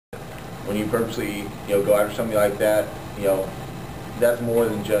when you purposely, go after somebody like that, that's more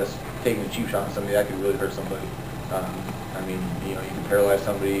than just taking a cheap shot on somebody that could really hurt somebody. I mean, you can paralyze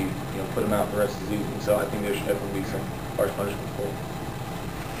somebody, put them out for the rest of the season. So I think there should definitely be some harsh punishment for it.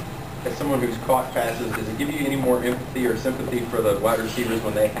 As someone who's caught passes, does it give you any more empathy or sympathy for the wide receivers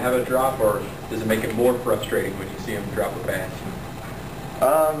when they have a drop, or does it make it more frustrating when you see them drop a pass?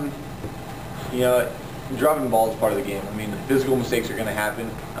 Dropping the ball is part of the game. I mean, physical mistakes are going to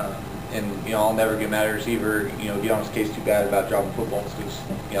happen, and I'll never get mad at a receiver, get on his case too bad about dropping footballs, because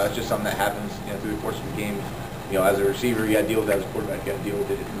it's just something that happens, through the course of the game. As a receiver, you got to deal with that. As a quarterback, you got to deal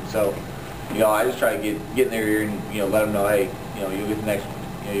with it. And so, I just try to get in their ear and let them know, hey, you'll get the next one.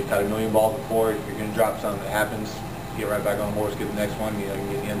 You've caught a million balls before. If you're going to drop something that happens, get right back on the horse, get the next one. You can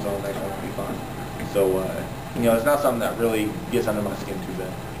get in the end zone, the next one will be fine. So, it's not something that really gets under my skin too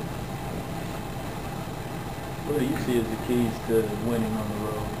bad. What do you see as the keys to winning on the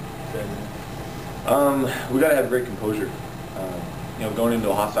road Saturday? We got to have great composure. Going into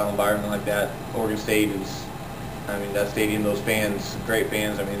a hostile environment like that, Oregon State is, that stadium, those fans, great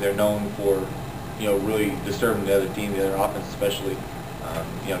fans. They're known for, really disturbing the other team, the other offense especially.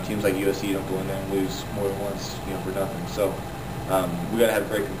 Teams like USC don't go in there and lose more than once, for nothing. So we got to have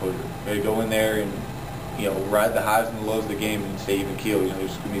great composure. We got to go in there and, ride the highs and the lows of the game and stay even keel.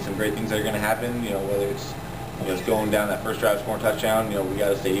 There's going to be some great things that are going to happen. Whether it's it's going down that first drive, scoring a touchdown. We got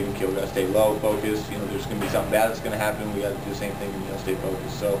to stay even keel. We got to stay low, focused. There's going to be something bad that's going to happen. We got to do the same thing and stay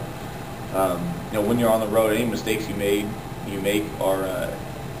focused. So when you're on the road, any mistakes you make are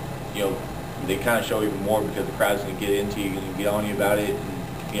they kind of show even more, because the crowd's going to get into you and get on you about it,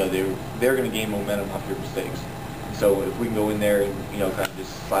 and they're going to gain momentum off your mistakes. So if we can go in there and kind of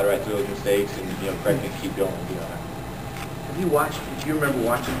just slide right through those mistakes and correct and keep going, we'll be all right. Do you remember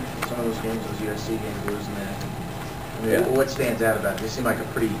watching some of those games, those USC games, losing that? What stands out about it? They seem like a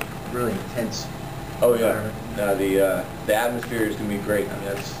really intense environment. No, the atmosphere is going to be great.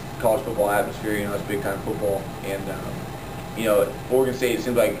 That's college football atmosphere. It's big time football, and Oregon State, it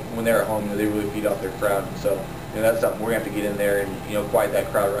seems like when they're at home, they really feed off their crowd, and so that's something we're going to have to get in there and quiet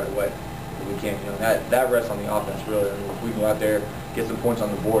that crowd right away. If we can't, that rests on the offense really. If we can go out there, get some points on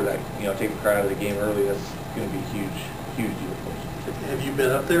the board, that take the crowd out of the game early, that's going to be a huge deal for us. Have you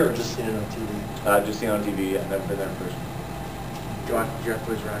been up there or just seen it on TV? Just seen it on TV. I've never been there in person. Jeff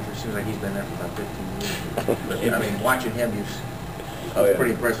Rogers seems like he's been there for about 15 years. But, watching him, he's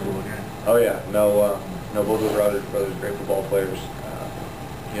pretty impressive little guy. Oh yeah, no, both of the Rogers brothers, great football players.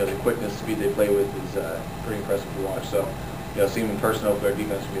 The quickness, speed they play with is pretty impressive to watch. So, seeing them in person, hopefully our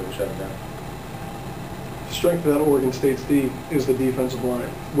defense will be able to shut them down. The strength of that Oregon State's is the defensive line.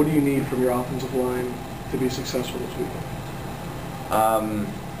 What do you need from your offensive line to be successful this weekend?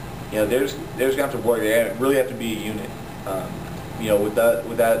 They're just going to have to work. They really have to be a unit. With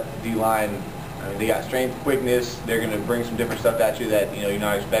that D-line, they got strength, quickness. They're going to bring some different stuff at you that you're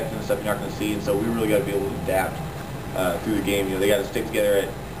not expecting, and stuff you're not going to see. And so we really got to be able to adapt through the game. They got to stick together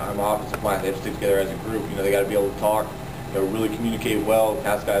on the offensive line. They have to stick together as a group. They got to be able to talk. Really communicate well,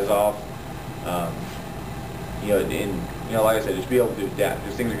 pass guys off. And like I said, just be able to adapt.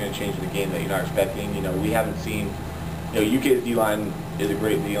 There's things are going to change in the game that you're not expecting. We haven't seen. UK's D-line is a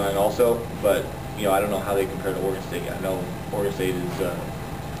great D-line also, but I don't know how they compare to Oregon State. I know Oregon State is a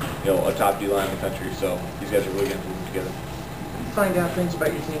top D-line in the country, so these guys are really going to work together. You find out things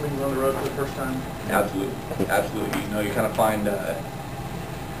about your team when you're on the road for the first time? Absolutely. You kind of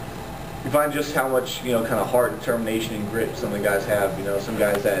find just how much kind of heart, determination, and grit some of the guys have. Some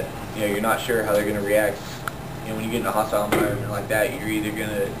guys that you're not sure how they're going to react. When you get in a hostile environment like that, you're either going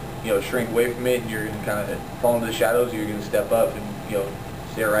to shrink away from it and you're going to kind of fall into the shadows, or you're going to step up and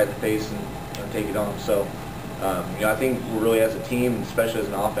stare right in the face and take it on. So I think we're really, as a team, especially as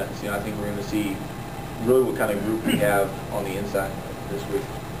an offense, I think we're going to see really what kind of group we have on the inside this week.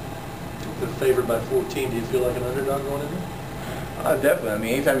 They're favored by 14. Do you feel like an underdog going in there?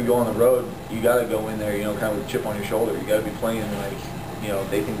 Definitely. Anytime you go on the road, you got to go in there, kind of with a chip on your shoulder. You got to be playing like, if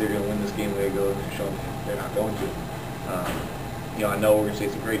they think they're going to win this game, they go and they're showing they're not going to. I know Oregon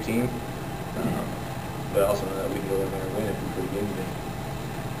State's a great team, but I also know that we can go in there and win if we play the game today.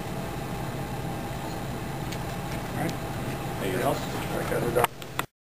 All right. Anything else?